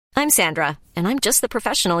I'm Sandra, and I'm just the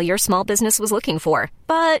professional your small business was looking for.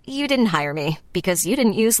 But you didn't hire me because you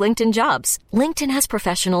didn't use LinkedIn Jobs. LinkedIn has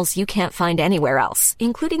professionals you can't find anywhere else,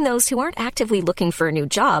 including those who aren't actively looking for a new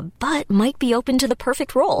job, but might be open to the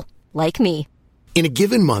perfect role, like me. In a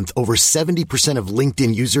given month, over 70% of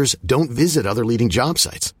LinkedIn users don't visit other leading job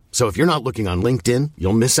sites. So if you're not looking on LinkedIn,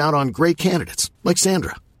 you'll miss out on great candidates like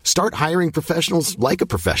Sandra. Start hiring professionals like a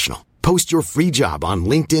professional. Post your free job on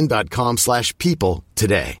linkedin.com/people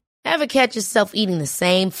today. Ever catch yourself eating the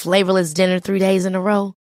same flavorless dinner 3 days in a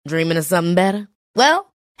row? Dreaming of something better?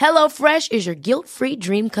 Well, HelloFresh is your guilt-free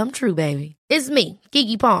dream come true, baby. It's me,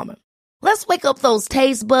 Keke Palmer. Let's wake up those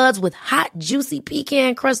taste buds with hot, juicy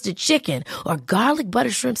pecan-crusted chicken or garlic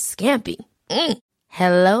butter shrimp scampi.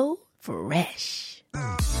 Hello Fresh.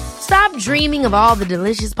 Stop dreaming of all the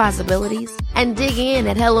delicious possibilities and dig in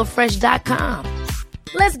at HelloFresh.com.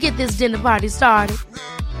 Let's get this dinner party started.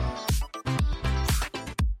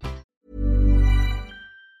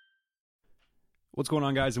 What's going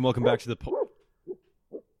on, guys, and welcome back to the...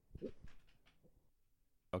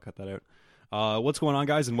 I'll cut that out. What's going on,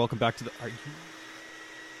 guys, and welcome back to the...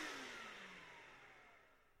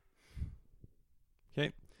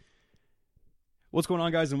 Okay. What's going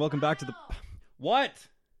on, guys, and welcome back to the... What?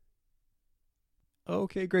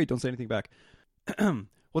 Okay, great. Don't say anything back.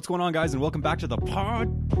 What's going on, guys, and welcome back to the pod...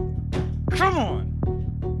 Come on!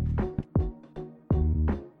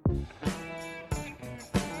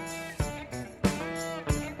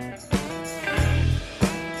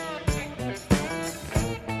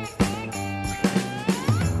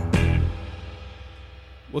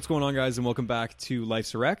 What's going on, guys, and welcome back to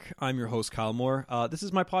Life's a Wreck. I'm your host, Kyle Moore. This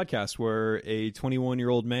is my podcast where a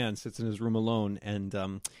 21-year-old man sits in his room alone, and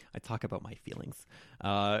I talk about my feelings.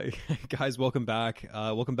 Guys, welcome back.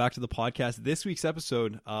 Welcome back to the podcast. This week's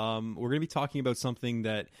episode, we're going to be talking about something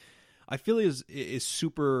that I feel is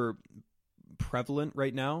super prevalent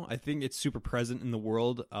right now. I think it's super present in the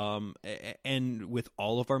world and with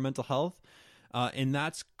all of our mental health, and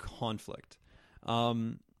that's conflict.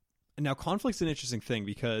 Now, conflict's an interesting thing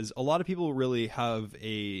because a lot of people really have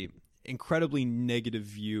a incredibly negative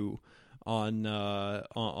view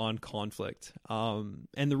on conflict. And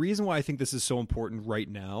the reason why I think this is so important right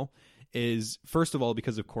now is, first of all,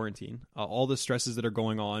 because of quarantine. All the stresses that are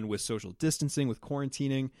going on with social distancing, with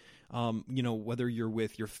quarantining, whether you're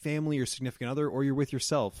with your family or significant other or you're with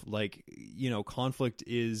yourself, conflict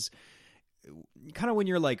is kind of when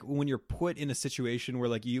you're put in a situation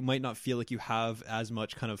where you might not feel like you have as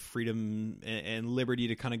much kind of freedom and liberty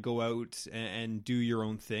to kind of go out and do your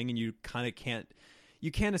own thing, and you kind of can't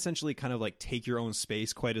essentially kind of take your own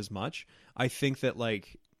space quite as much. I think that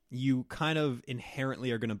you kind of inherently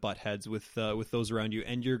are going to butt heads with those around you,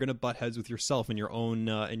 and you're going to butt heads with yourself and your own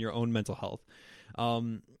mental health.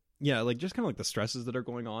 Just kind of the stresses that are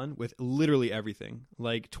going on with literally everything.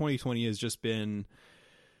 2020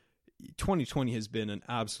 has been an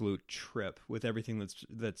absolute trip with everything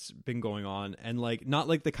that's been going on, and not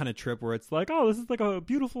the kind of trip where it's oh, this is a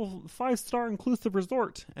beautiful 5-star inclusive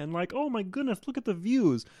resort, and oh my goodness, look at the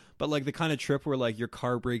views, but the kind of trip where your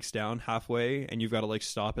car breaks down halfway and you've got to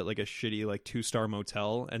stop at a shitty 2-star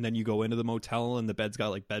motel, and then you go into the motel and the bed's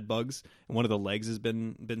got bed bugs and one of the legs has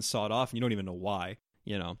been sawed off and you don't even know why.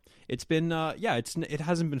 It's been, it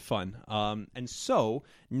hasn't been fun. And so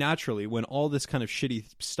naturally, when all this kind of shitty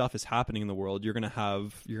stuff is happening in the world, you're going to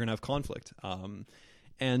have conflict.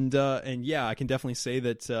 And I can definitely say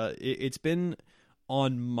that, it's been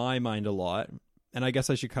on my mind a lot. And I guess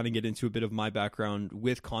I should kind of get into a bit of my background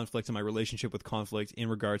with conflict and my relationship with conflict in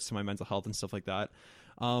regards to my mental health and stuff like that.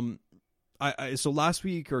 So last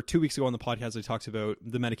week or 2 weeks ago on the podcast, I talked about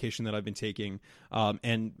the medication that I've been taking.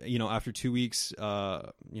 And after 2 weeks,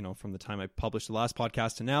 from the time I published the last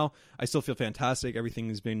podcast to now, I still feel fantastic. Everything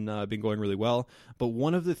has been going really well. But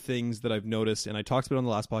one of the things that I've noticed, and I talked about on the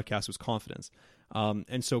last podcast, was confidence.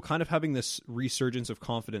 And so kind of having this resurgence of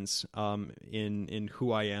confidence in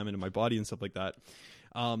who I am and in my body and stuff like that.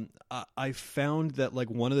 I found that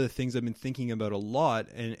one of the things I've been thinking about a lot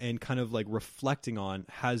and kind of reflecting on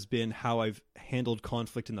has been how I've handled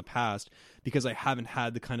conflict in the past, because I haven't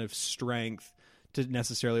had the kind of strength to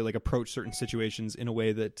necessarily approach certain situations in a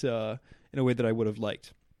way that I would have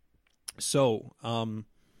liked. So, coming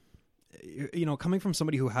from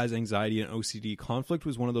somebody who has anxiety and OCD, conflict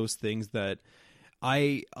was one of those things that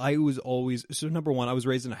I was always, so number one, I was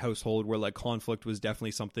raised in a household where conflict was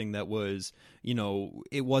definitely something that was,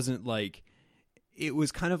 it wasn't it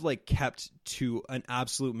was kind of kept to an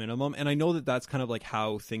absolute minimum. And I know that that's kind of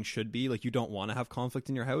how thing should be. You don't want to have conflict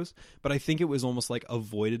in your house, but I think it was almost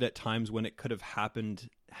avoided at times when it could have happened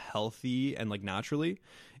healthy and naturally.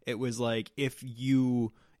 It was if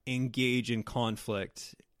you engage in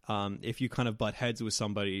conflict, if you kind of butt heads with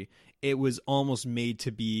somebody, it was almost made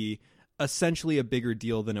to be essentially a bigger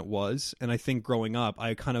deal than it was. And I think growing up,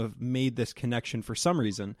 I kind of made this connection for some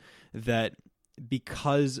reason that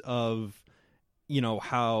because of,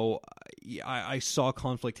 how I saw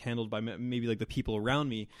conflict handled by maybe like the people around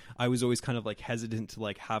me, I was always kind of like hesitant to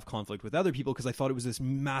like have conflict with other people because I thought it was this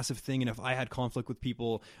massive thing. And if I had conflict with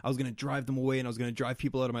people, I was going to drive them away and I was going to drive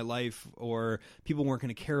people out of my life, or people weren't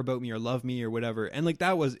going to care about me or love me or whatever. And like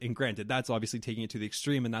that was, and granted, that's obviously taking it to the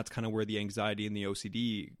extreme, and that's kind of where the anxiety and the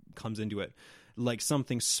OCD comes into it. Like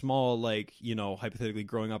something small, like, hypothetically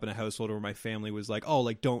growing up in a household where my family was like, oh,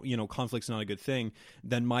 like, don't, conflict's not a good thing.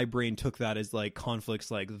 Then my brain took that as like conflict's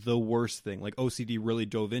like the worst thing. Like OCD really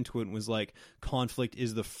dove into it and was like, conflict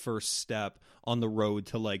is the first step on the road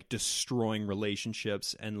to like destroying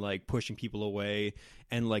relationships and like pushing people away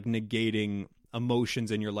and like negating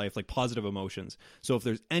emotions in your life, like positive emotions. So if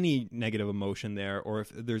there's any negative emotion there, or if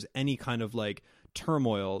there's any kind of like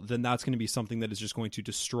turmoil, then that's going to be something that is just going to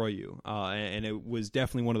destroy you. And it was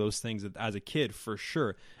definitely one of those things that as a kid, for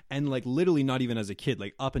sure. And like literally not even as a kid,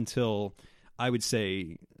 like up until I would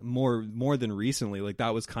say more than recently, like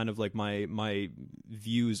that was kind of like my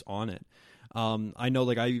views on it. I know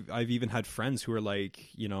like I've even had friends who are like,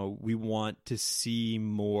 we want to see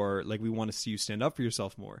more, like we want to see you stand up for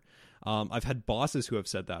yourself more. I've had bosses who have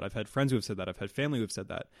said that. I've had friends who have said that. I've had family who have said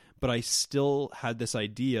that. But I still had this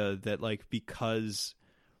idea that like, because,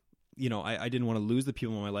 I didn't want to lose the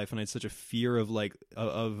people in my life, and I had such a fear of like,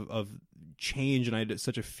 of change. And I had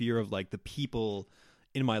such a fear of like the people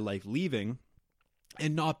in my life leaving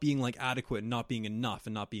and not being like adequate and not being enough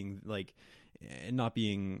and not being like, and not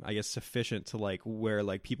being, I guess, sufficient to like where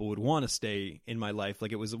like people would want to stay in my life.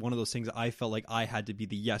 Like it was one of those things I felt like I had to be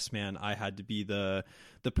the yes man. I had to be the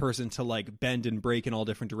person to like bend and break in all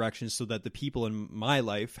different directions so that the people in my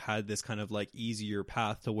life had this kind of like easier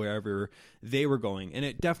path to wherever they were going. And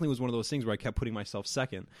it definitely was one of those things where I kept putting myself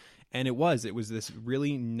second. And it was this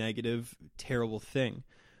really negative, terrible thing.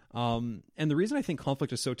 And the reason I think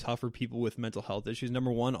conflict is so tough for people with mental health issues,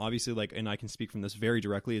 number one, obviously, like, and I can speak from this very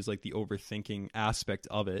directly, is like the overthinking aspect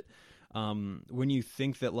of it. When you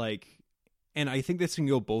think that like, and I think this can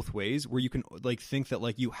go both ways, where you can like think that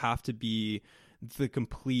like you have to be the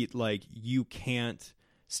complete, like you can't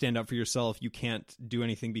stand up for yourself, you can't do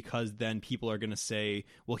anything because then people are going to say,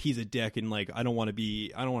 well, he's a dick, and like I don't want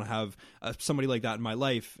to have somebody like that in my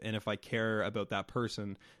life, and if I care about that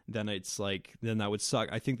person, then it's like, then that would suck.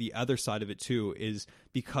 I think the other side of it too is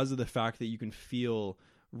because of the fact that you can feel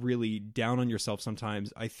really down on yourself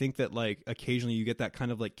sometimes. I think that like occasionally you get that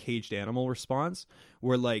kind of like caged animal response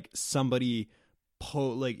where like somebody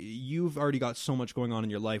like you've already got so much going on in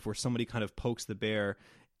your life where somebody kind of pokes the bear,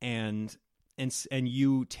 and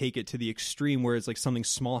you take it to the extreme where it's like something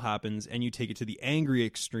small happens, and you take it to the angry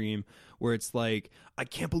extreme where it's like, I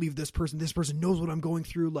can't believe this person knows what I'm going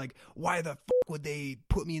through. Like, why the fuck would they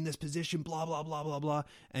put me in this position? Blah, blah, blah, blah, blah.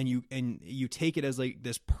 And you take it as like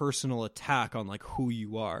this personal attack on like who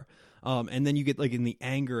you are. And then you get like in the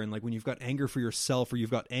anger, and like when you've got anger for yourself or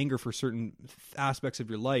you've got anger for certain aspects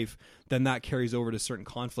of your life, then that carries over to certain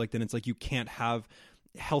conflict. And it's like, you can't have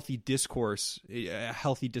healthy discourse, a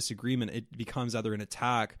healthy disagreement. It becomes either an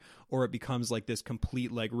attack or it becomes like this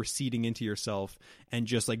complete like receding into yourself and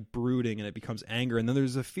just like brooding, and it becomes anger, and then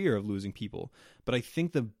there's a fear of losing people. But I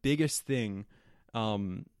think the biggest thing,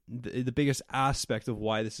 the biggest aspect of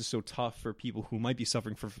why this is so tough for people who might be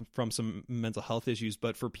suffering from some mental health issues,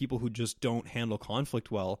 but for people who just don't handle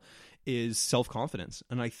conflict well, is self-confidence.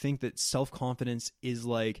 And I think that self-confidence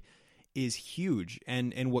is huge.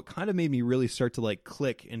 And what kind of made me really start to like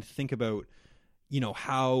click and think about,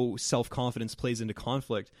 how self-confidence plays into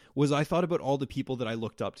conflict was I thought about all the people that I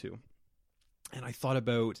looked up to. And I thought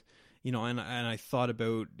about, and I thought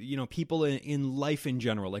about, people in life in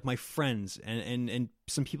general, like my friends and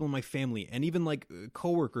some people in my family, and even like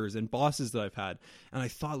coworkers and bosses that I've had. And I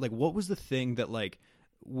thought like, what was the thing that like,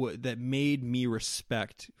 that made me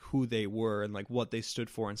respect who they were and like what they stood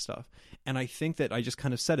for and stuff. And I think that I just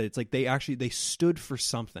kind of said it. It's like they stood for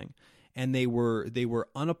something, and they were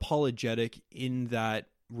unapologetic in that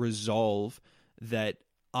resolve that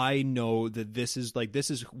I know that this is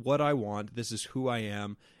what I want. This is who I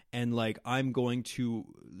am. And like, I'm going to,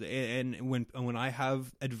 and when I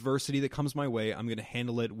have adversity that comes my way, I'm going to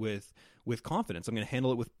handle it with confidence. I'm going to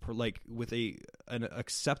handle it with an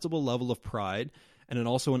acceptable level of pride. And then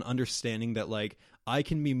also an understanding that like I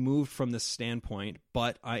can be moved from this standpoint,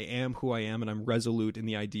 but I am who I am, and I'm resolute in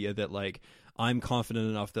the idea that like I'm confident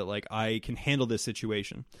enough that like I can handle this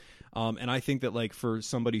situation. And I think that like for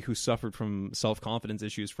somebody who suffered from self-confidence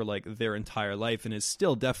issues for like their entire life and is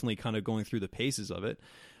still definitely kind of going through the paces of it,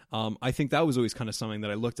 I think that was always kind of something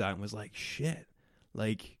that I looked at and was like, shit,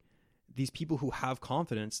 like these people who have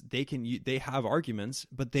confidence, they have arguments,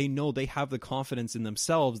 but they know they have the confidence in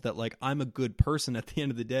themselves that like, I'm a good person at the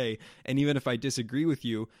end of the day. And even if I disagree with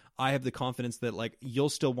you, I have the confidence that like, you'll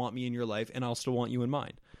still want me in your life and I'll still want you in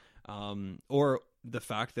mine. Or the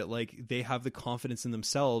fact that like, they have the confidence in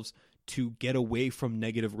themselves to get away from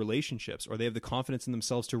negative relationships, or they have the confidence in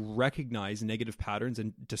themselves to recognize negative patterns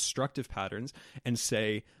and destructive patterns and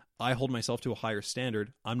say, I hold myself to a higher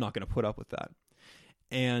standard. I'm not going to put up with that.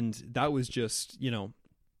 And that was just, and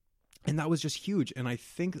that was just huge. And I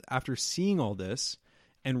think after seeing all this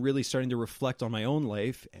and really starting to reflect on my own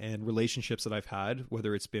life and relationships that I've had,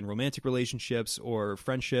 whether it's been romantic relationships or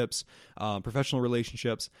friendships, professional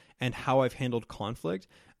relationships, and how I've handled conflict,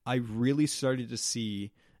 I really started to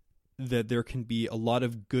see that there can be a lot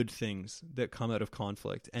of good things that come out of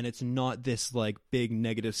conflict. And it's not this like big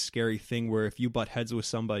negative, scary thing where if you butt heads with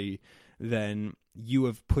somebody, then you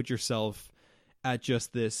have put yourself at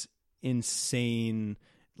just this insane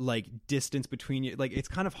like distance between you. Like it's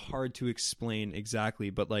kind of hard to explain exactly,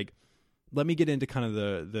 but like let me get into kind of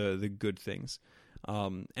the good things.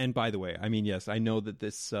 And by the way, I mean, yes, I know that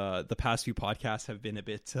this the past few podcasts have been a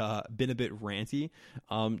bit ranty.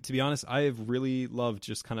 To be honest, I have really loved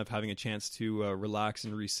just kind of having a chance to relax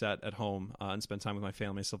and reset at home and spend time with my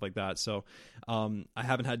family and stuff like that. So I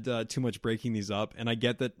haven't had too much breaking these up, and I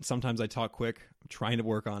get that sometimes I talk quick. I'm trying to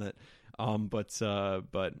work on it. But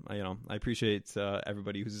I appreciate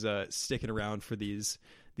everybody who's sticking around for these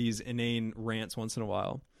inane rants once in a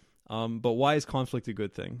while. But why is conflict a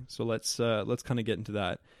good thing? So let's kind of get into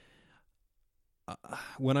that.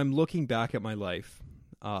 When I'm looking back at my life,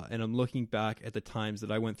 and I'm looking back at the times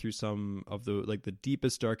that I went through some of the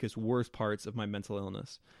deepest, darkest, worst parts of my mental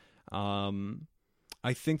illness,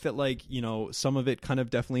 I think that some of it kind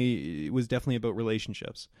of definitely about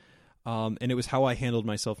relationships. And it was how I handled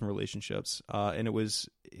myself in relationships. And it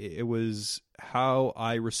was how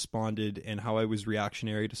I responded and how I was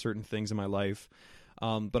reactionary to certain things in my life.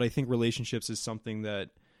 But I think relationships is something that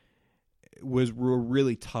were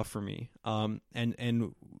really tough for me.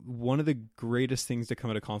 And one of the greatest things to come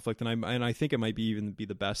out of conflict, and I think it might be even be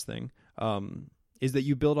the best thing, is that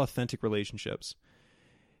you build authentic relationships.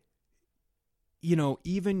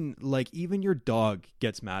 Even your dog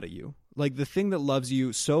gets mad at you. Like the thing that loves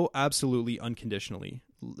you so absolutely unconditionally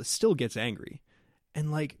still gets angry.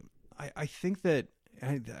 And like, I think that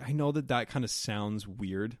I know that kind of sounds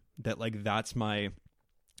weird, that like, that's my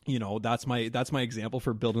example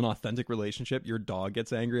for building an authentic relationship. Your dog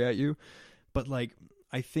gets angry at you. But like,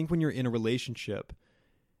 I think when you're in a relationship,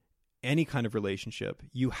 any kind of relationship,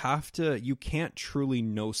 you can't truly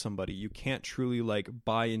know somebody. You can't truly like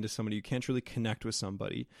buy into somebody. You can't truly connect with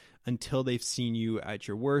somebody until they've seen you at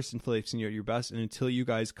your worst, until they've seen you at your best, and until you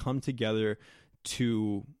guys come together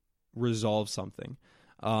to resolve something.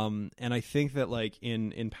 And I think that like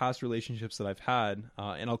in past relationships that I've had,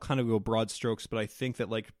 and I'll kind of go broad strokes, but I think that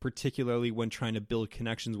like particularly when trying to build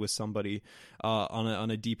connections with somebody on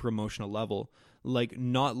a deeper emotional level, like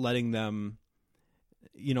not letting them,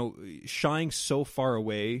 shying so far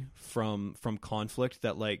away from conflict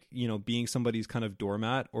that like, being somebody's kind of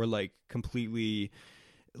doormat, or like completely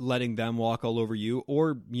letting them walk all over you,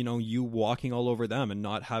 or, you walking all over them, and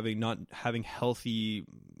not having healthy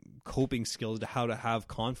coping skills to how to have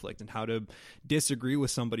conflict and how to disagree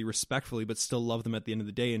with somebody respectfully, but still love them at the end of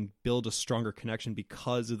the day and build a stronger connection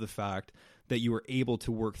because of the fact that you were able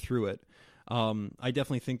to work through it. I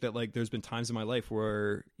definitely think that like, there's been times in my life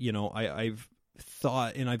where, I've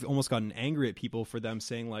thought, and I've almost gotten angry at people for them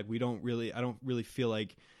saying like, I don't really feel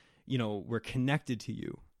like, we're connected to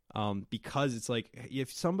you. Because it's like,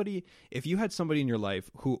 if you had somebody in your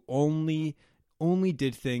life who only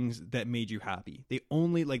did things that made you happy, they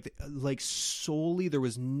only like solely, there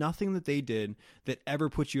was nothing that they did that ever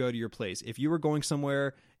put you out of your place. If you were going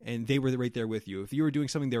somewhere and they were right there with you, if you were doing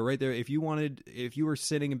something, they were right there. If you were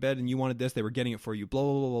sitting in bed and you wanted this, they were getting it for you, blah,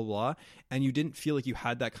 blah, blah, blah, blah. And you didn't feel like you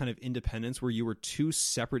had that kind of independence where you were two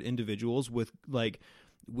separate individuals with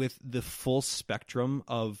the full spectrum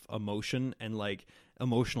of emotion and like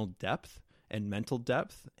emotional depth and mental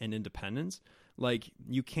depth and independence. Like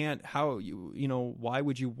you can't, why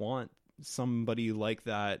would you want somebody like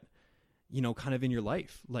that, kind of in your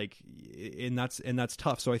life? Like, and that's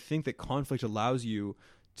tough. So I think that conflict allows you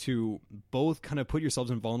to both kind of put yourselves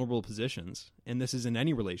in vulnerable positions. And this is in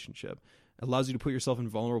any relationship. allows you to put yourself in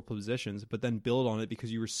vulnerable positions, but then build on it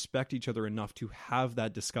because you respect each other enough to have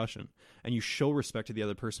that discussion, and you show respect to the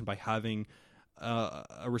other person by having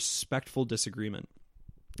a respectful disagreement.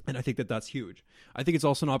 And I think that that's huge. I think it's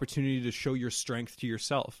also an opportunity to show your strength to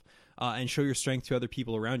yourself and show your strength to other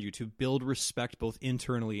people around you, to build respect both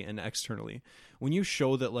internally and externally. When you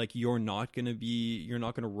show that like you're not going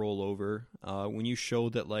to roll over, when you show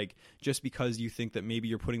that like just because you think that maybe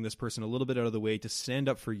you're putting this person a little bit out of the way to stand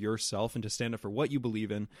up for yourself and to stand up for what you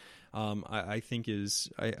believe in, I think is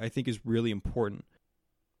really important.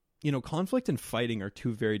 You know, conflict and fighting are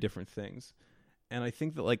two very different things. And I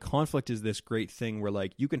think that like conflict is this great thing where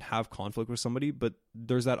like you can have conflict with somebody, but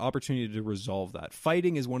there's that opportunity to resolve that.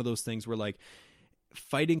 Fighting is one of those things where like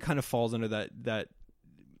fighting kind of falls under that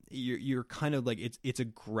you're kind of like it's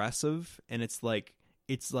aggressive, and it's like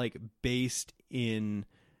based in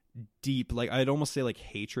deep, like I'd almost say like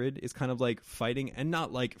hatred is kind of like fighting, and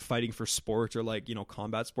not like fighting for sports or like, you know,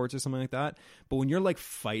 combat sports or something like that. But when you're like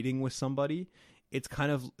fighting with somebody, it's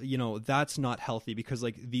kind of, you know, that's not healthy because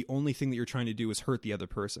like the only thing that you're trying to do is hurt the other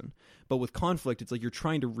person. But with conflict, it's like you're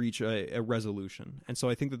trying to reach a resolution. And so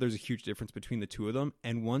I think that there's a huge difference between the two of them.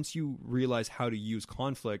 And once you realize how to use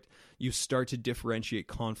conflict, you start to differentiate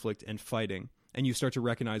conflict and fighting. And you start to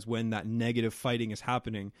recognize when that negative fighting is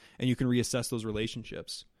happening, and you can reassess those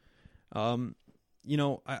relationships. You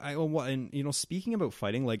know, and you know, speaking about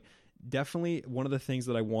fighting, like definitely one of the things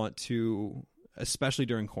that I want to, especially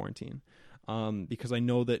during quarantine, because I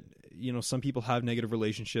know that, you know, some people have negative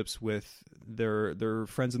relationships with their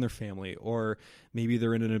friends and their family, or maybe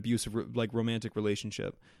they're in an abusive like romantic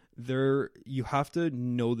relationship. You have to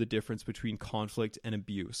know the difference between conflict and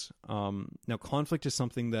abuse. Now, conflict is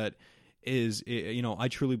something that is, you know, I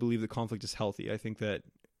truly believe that conflict is healthy. I think that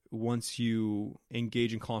once you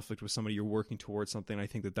engage in conflict with somebody, you're working towards something. I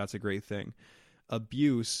think that that's a great thing.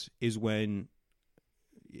 Abuse is when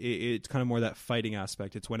it's kind of more that fighting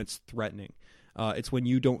aspect. It's when it's threatening. It's when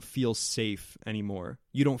you don't feel safe anymore.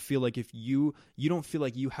 You don't feel like you don't feel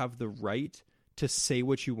like you have the right to say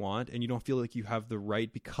what you want, and you don't feel like you have the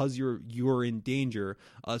right, because you're in danger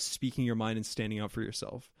of speaking your mind and standing up for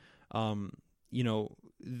yourself. You know,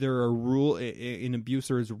 there are in abuse,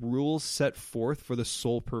 there is rules set forth for the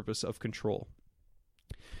sole purpose of control.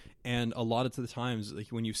 And a lot of the times, like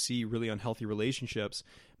when you see really unhealthy relationships,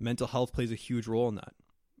 mental health plays a huge role in that.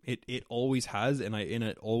 It always has, and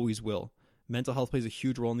it always will. Mental health plays a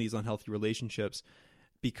huge role in these unhealthy relationships,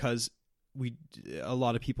 because a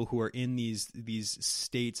lot of people who are in these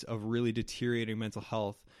states of really deteriorating mental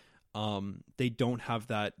health, they don't have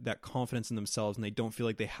that confidence in themselves, and they don't feel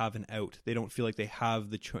like they have an out. They don't feel like they have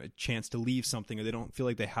the chance to leave something, or they don't feel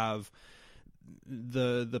like they have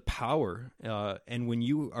the power. And when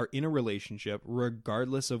you are in a relationship,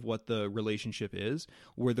 regardless of what the relationship is,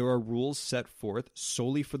 where there are rules set forth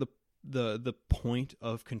solely for the point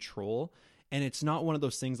of control, and it's not one of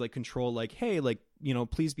those things like control, like, hey, like, you know,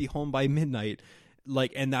 please be home by midnight,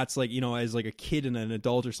 like, and that's like, you know, as like a kid and an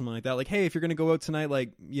adult or something like that, like, hey, if you're gonna go out tonight,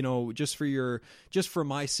 like, you know, just for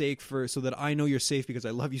my sake, so that I know you're safe because I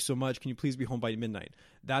love you so much, can you please be home by midnight?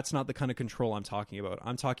 That's not the kind of control I'm talking about.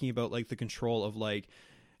 I'm talking about like the control of, like,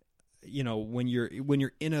 you know, when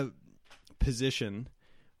you're in a position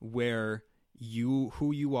where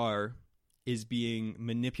who you are is being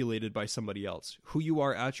manipulated by somebody else. Who you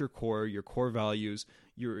are at your core values,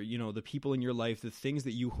 you know, the people in your life, the things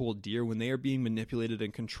that you hold dear, when they are being manipulated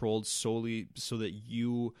and controlled solely so that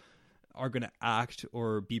you are going to act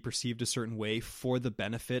or be perceived a certain way for the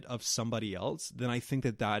benefit of somebody else, then I think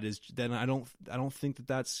then I don't think that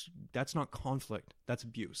that's not conflict, that's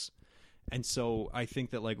abuse. And so I think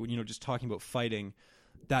that, like, you know, just talking about fighting,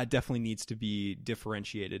 that definitely needs to be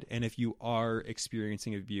differentiated. And if you are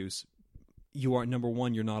experiencing abuse, you are, number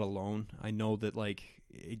one, you're not alone. I know that, like,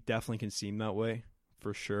 it definitely can seem that way,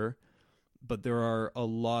 for sure. But there are a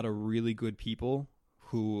lot of really good people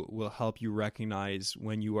who will help you recognize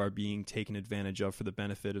when you are being taken advantage of for the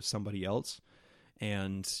benefit of somebody else.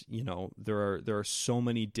 And, you know, there are so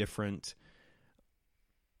many different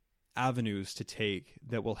avenues to take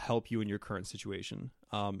that will help you in your current situation.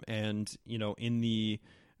 And, you know, in the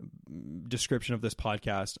description of this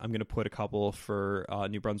podcast, I'm going to put a couple for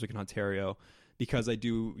New Brunswick and Ontario, because I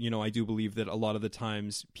do believe that a lot of the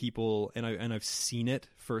times people, and I've seen it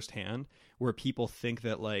firsthand, where people think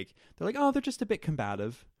that, like, they're like, oh, they're just a bit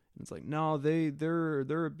combative. And it's like, no,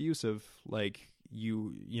 they're abusive. Like,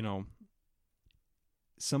 you know,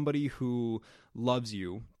 somebody who loves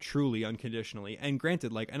you truly, unconditionally, and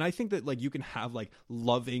granted, like, and I think that, like, you can have, like,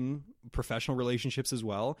 loving professional relationships as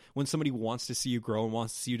well, when somebody wants to see you grow and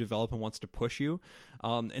wants to see you develop and wants to push you.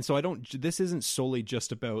 And so this isn't solely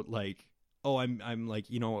just about, like, oh, I'm like,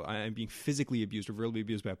 you know, I'm being physically abused or verbally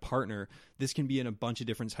abused by a partner. This can be in a bunch of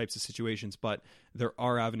different types of situations, but there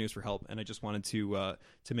are avenues for help. And I just wanted to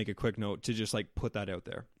make a quick note to just like put that out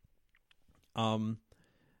there.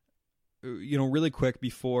 You know, really quick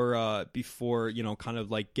before, you know, kind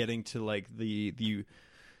of like getting to like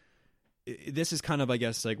this is kind of, I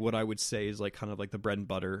guess, like what I would say is like kind of like the bread and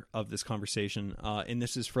butter of this conversation. And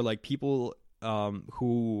this is for like people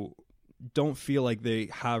who don't feel like they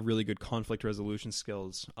have really good conflict resolution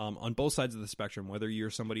skills on both sides of the spectrum, whether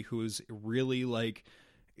you're somebody who's really like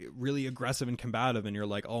really aggressive and combative and you're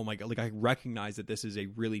like, oh my God, like I recognize that this is a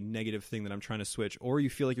really negative thing that I'm trying to switch, or you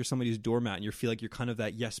feel like you're somebody's doormat and you feel like you're kind of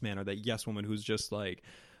that yes man or that yes woman who's just like,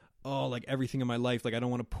 oh, like everything in my life, like I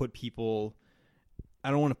don't want to put people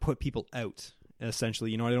out,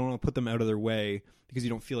 essentially, you know, I don't want to put them out of their way because you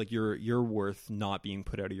don't feel like you're worth not being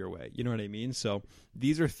put out of your way. You know what I mean? So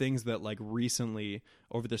these are things that like recently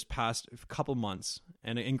over this past couple months,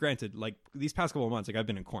 and granted, like these past couple of months, like I've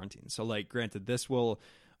been in quarantine. So like granted, this will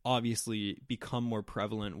obviously become more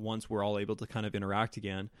prevalent once we're all able to kind of interact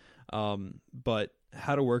again. But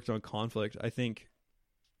how to work on conflict, I think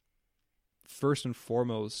first and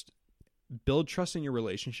foremost, build trust in your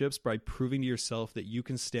relationships by proving to yourself that you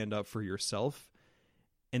can stand up for yourself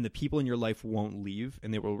and the people in your life won't leave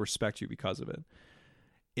and they will respect you because of it.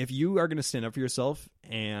 If you are going to stand up for yourself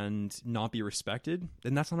and not be respected,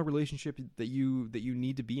 then that's not a relationship that you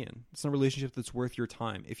need to be in. It's not a relationship that's worth your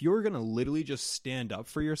time. If you're going to literally just stand up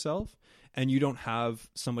for yourself and you don't have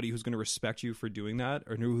somebody who's going to respect you for doing that,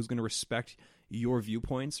 or who's going to respect your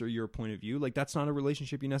viewpoints or your point of view, like that's not a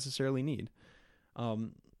relationship you necessarily need.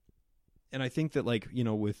 And I think that, like, you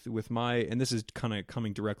know, with my, and this is kind of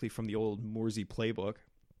coming directly from the old Moorsey playbook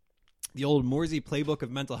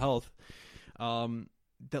of mental health,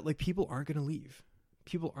 that like people aren't going to leave.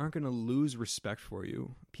 People aren't going to lose respect for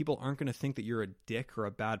you. People aren't going to think that you're a dick or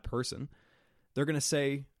a bad person. They're going to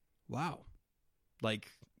say, wow,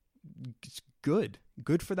 like it's good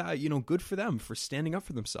for that, you know, good for them for standing up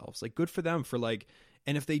for themselves. Like good for them for like,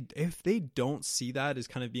 and if they don't see that as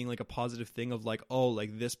kind of being like a positive thing of like, oh,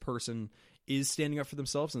 like this person is standing up for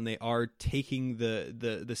themselves and they are taking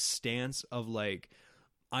the stance of like,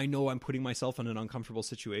 I know I'm putting myself in an uncomfortable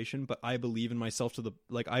situation, but I believe in myself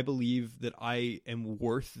I believe that I am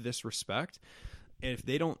worth this respect. And if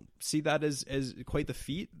they don't see that as quite the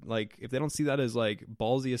feat, like if they don't see that as like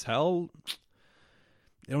ballsy as hell,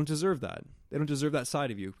 they don't deserve that. They don't deserve that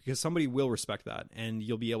side of you, because somebody will respect that and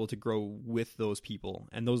you'll be able to grow with those people.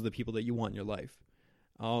 And those are the people that you want in your life.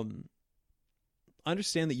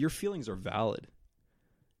 Understand that your feelings are valid,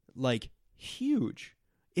 like huge.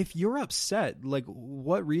 If you're upset, like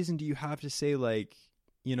what reason do you have to say like,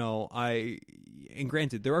 you know, and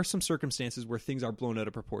granted, there are some circumstances where things are blown out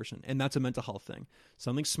of proportion, and that's a mental health thing.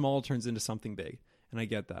 Something small turns into something big. And I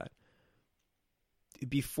get that.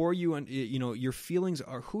 Before you know, your feelings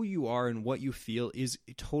are who you are, and what you feel is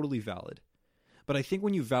totally valid. But I think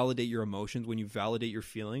when you validate your emotions, when you validate your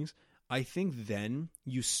feelings, I think then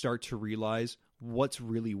you start to realize what's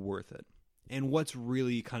really worth it. And what's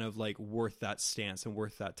really kind of like worth that stance and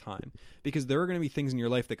worth that time. Because there are going to be things in your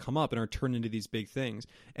life that come up and are turned into these big things.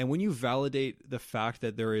 And when you validate the fact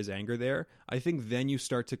that there is anger there, I think then you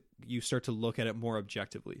start to look at it more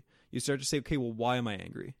objectively. You start to say, okay, well, why am I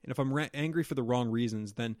angry? And if I'm angry for the wrong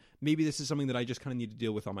reasons, then maybe this is something that I just kind of need to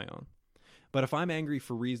deal with on my own. But if I'm angry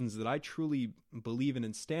for reasons that I truly believe in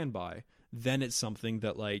and stand by, then it's something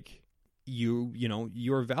that like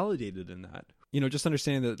you're validated in that. You know, just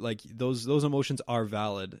understanding that like those emotions are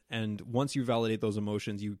valid. And once you validate those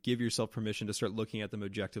emotions, you give yourself permission to start looking at them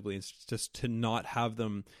objectively, and just to not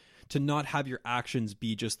have your actions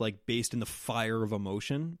be just like based in the fire of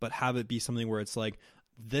emotion, but have it be something where it's like,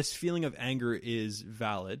 this feeling of anger is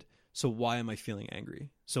valid. So why am I feeling angry?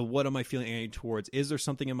 So what am I feeling angry towards? Is there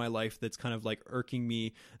something in my life that's kind of like irking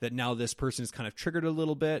me, that now this person is kind of triggered a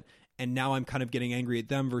little bit, and now I'm kind of getting angry at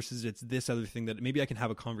them, versus it's this other thing that maybe I can have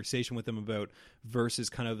a conversation with them about, versus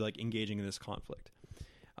kind of like engaging in this conflict.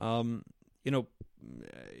 You know,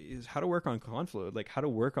 is how to work on conflict, like how to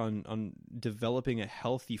work on developing a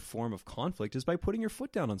healthy form of conflict, is by putting your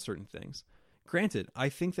foot down on certain things. Granted, I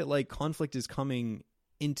think that like conflict is coming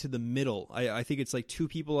into the middle. I think it's like two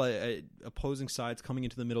people, opposing sides coming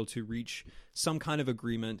into the middle to reach some kind of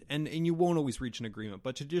agreement. And you won't always reach an agreement,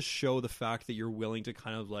 but to just show the fact that you're willing to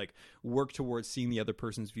kind of like work towards seeing the other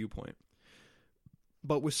person's viewpoint.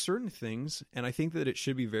 But with certain things, and I think that it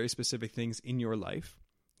should be very specific things in your life,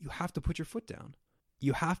 you have to put your foot down.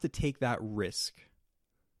 You have to take that risk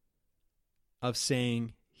of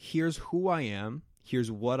saying, here's who I am,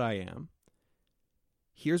 here's what I am,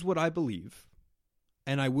 here's what I believe,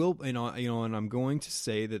 And I will, and I'm going to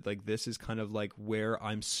say that like this is kind of like where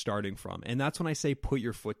I'm starting from. And that's when I say put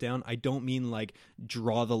your foot down. I don't mean like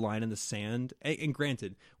draw the line in the sand. And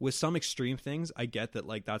granted, with some extreme things, I get that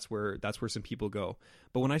like that's where some people go.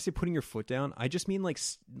 But when I say putting your foot down, I just mean like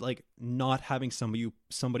not having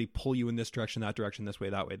somebody pull you in this direction, that direction, this way,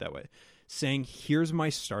 that way, that way. Saying, here's my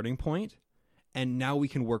starting point, and now we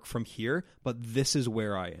can work from here, but this is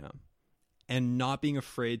where I am. And not being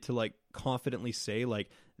afraid to like confidently say like,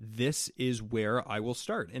 this is where I will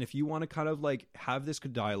start. And if you want to kind of like have this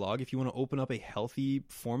dialogue, if you want to open up a healthy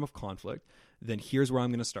form of conflict, then here's where I'm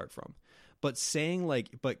going to start from. But saying like,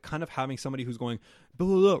 but kind of having somebody who's going, blah,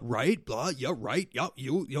 blah, blah, right, blah, yeah, right, yeah,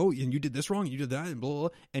 you, and you did this wrong, you did that, and blah, blah,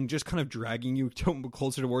 and just kind of dragging you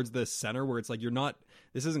closer towards the center where it's like,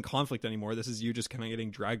 this isn't conflict anymore. This is you just kind of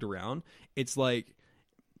getting dragged around. It's like,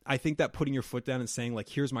 I think that putting your foot down and saying like,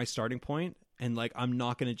 here's my starting point, and like, I'm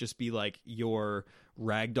not going to just be like your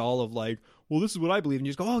rag doll of like, well, this is what I believe. And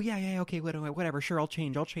you just go, oh yeah, okay, whatever, sure, I'll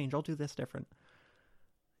change, I'll do this different.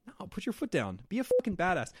 No, put your foot down. Be a fucking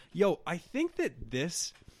badass. Yo, I think that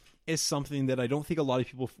this is something that I don't think a lot of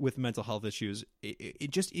people with mental health issues, it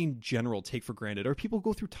just in general, take for granted, or people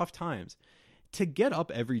go through tough times. To get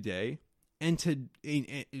up every day and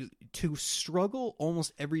to struggle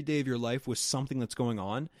almost every day of your life with something that's going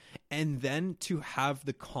on, and then to have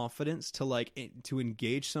the confidence to like to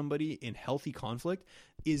engage somebody in healthy conflict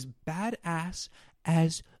is badass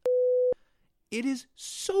as it is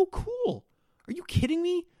so cool. Are you kidding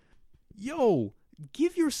me? Yo,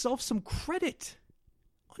 give yourself some credit.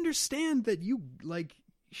 Understand that you like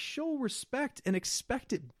show respect and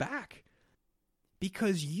expect it back,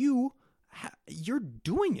 because you're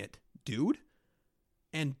doing it, dude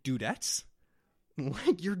and dudettes.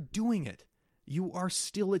 Like, you're doing it. You are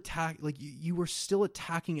still you are still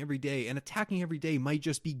attacking every day, and attacking every day might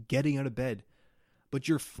just be getting out of bed, but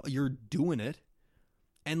you're doing it.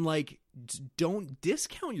 And like, don't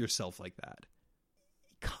discount yourself like that.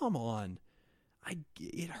 Come on.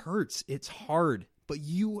 It hurts. It's hard, but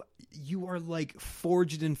you are like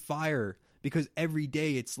forged in fire, because every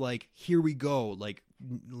day it's like, here we go. Like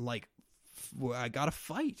I gotta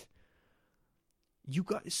fight.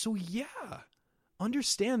 So yeah,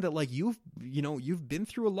 understand that like you've been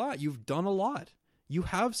through a lot. You've done a lot. You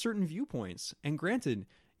have certain viewpoints, and granted,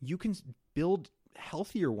 you can build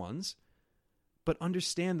healthier ones, but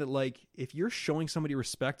understand that like, if you're showing somebody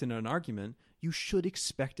respect in an argument, you should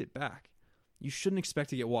expect it back. You shouldn't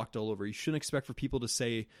expect to get walked all over. You shouldn't expect for people to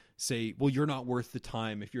say, well, you're not worth the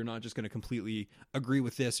time if you're not just going to completely agree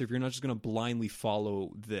with this, or if you're not just going to blindly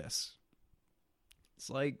follow this.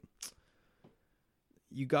 It's like,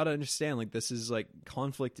 you got to understand, like, this is like,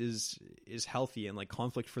 conflict is healthy, and like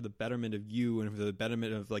conflict for the betterment of you and for the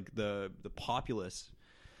betterment of like the populace.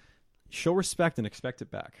 Show respect and expect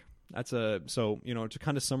it back. So, to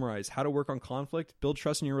kind of summarize how to work on conflict, build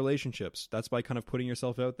trust in your relationships. That's by kind of putting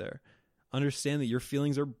yourself out there. Understand that your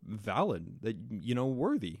feelings are valid, that,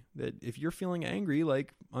 worthy, that if you're feeling angry,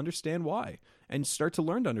 like, understand why, and start to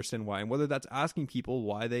learn to understand why. And whether that's asking people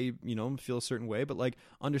why they, feel a certain way, but like,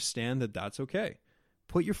 understand that that's okay.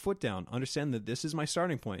 Put your foot down. Understand that this is my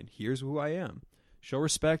starting point. Here's who I am. Show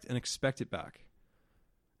respect and expect it back.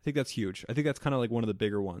 I think that's huge. I think that's kind of like one of the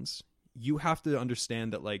bigger ones. You have to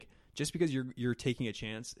understand that, like, just because you're taking a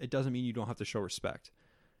chance, it doesn't mean you don't have to show respect.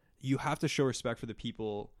 You have to show respect for the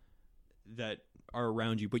people that are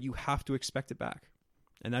around you, but you have to expect it back.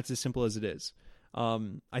 And that's as simple as it is.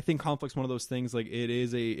 I think conflict's one of those things, like, it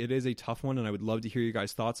is a tough one, and I would love to hear you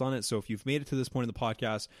guys' thoughts on it. So if you've made it to this point in the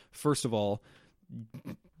podcast, first of all,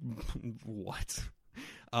 what?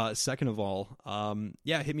 Second of all,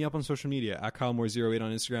 hit me up on social media at KyleMoore08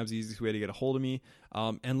 on Instagram is the easiest way to get a hold of me.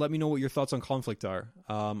 And let me know what your thoughts on conflict are.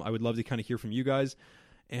 I would love to kind of hear from you guys.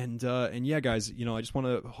 And yeah, guys,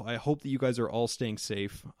 I hope that you guys are all staying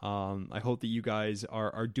safe. I hope that you guys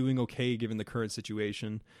are doing okay given the current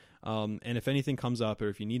situation. And if anything comes up, or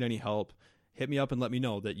if you need any help, hit me up and let me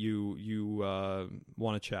know that you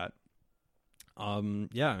want to chat. And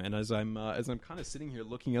as I'm kind of sitting here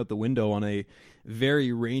looking out the window on a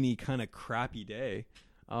very rainy, kind of crappy day,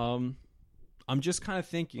 I'm just kind of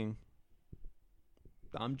thinking,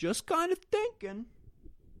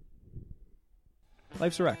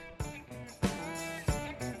 life's a wreck.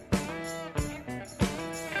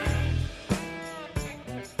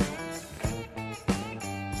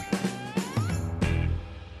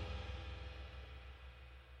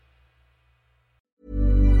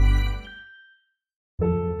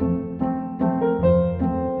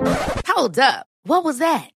 Hold up. What was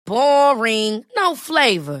that? Boring. No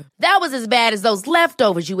flavor. That was as bad as those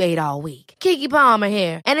leftovers you ate all week. Keke Palmer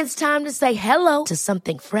here, and it's time to say hello to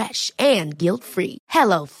something fresh and guilt-free.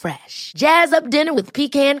 Hello Fresh. Jazz up dinner with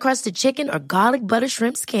pecan-crusted chicken or garlic butter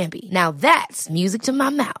shrimp scampi. Now that's music to my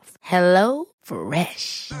mouth. Hello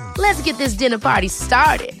Fresh. Let's get this dinner party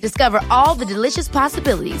started. Discover all the delicious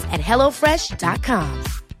possibilities at hellofresh.com.